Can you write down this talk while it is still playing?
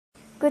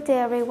Good day,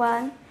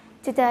 everyone.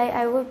 Today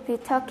I will be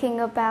talking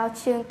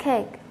about chun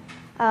cake.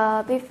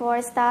 Before I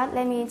start,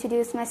 let me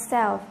introduce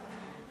myself.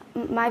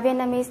 My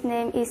Vietnamese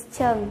name is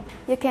Trâm.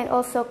 You can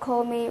also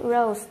call me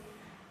Rose.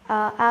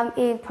 I'm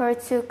in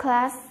Part 2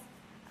 class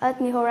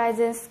at New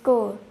Horizons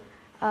School.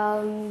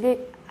 I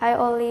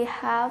only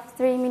have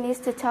 3 minutes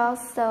to talk,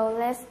 so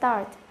let's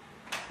start.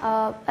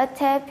 At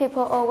TED,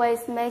 people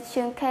always make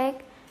chun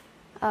cake.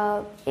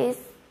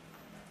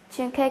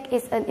 Chun cake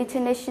is an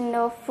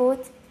international food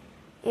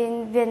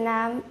in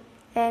Vietnam,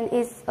 and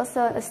it's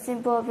also a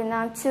symbol of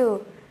Vietnam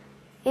too.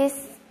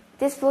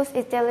 This food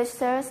is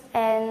delicious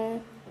and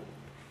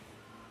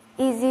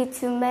easy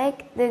to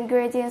make. The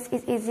ingredients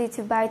is easy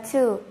to buy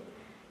too.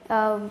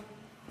 The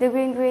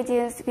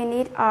ingredients we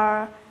need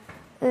are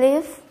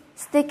leaf,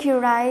 sticky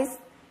rice,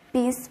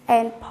 beans,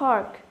 and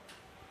pork.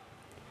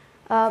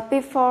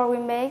 Before we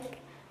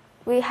make,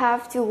 we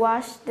have to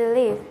wash the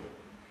leaf.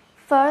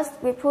 First,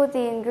 we put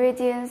the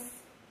ingredients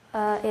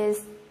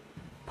is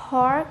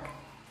pork,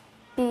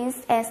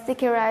 beans, and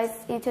sticky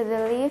rice into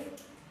the leaf.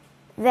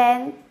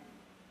 Then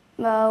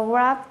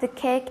wrap the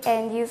cake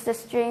and use the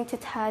string to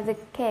tie the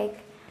cake.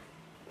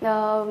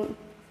 Then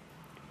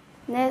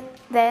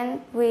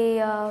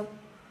we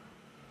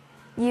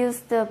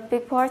use the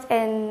big pot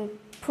and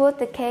put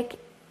the cake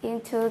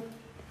into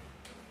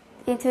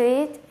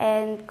it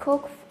and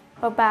cook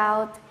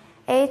about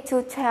 8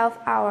 to 12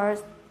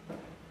 hours.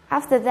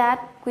 After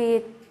that,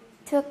 we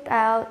take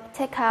out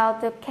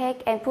the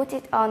cake and put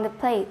it on the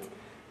plate.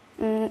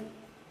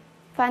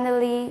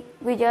 Finally,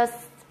 we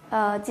just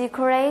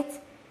decorate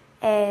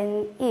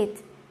and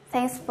eat.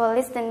 Thanks for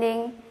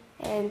listening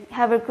and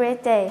have a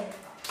great day.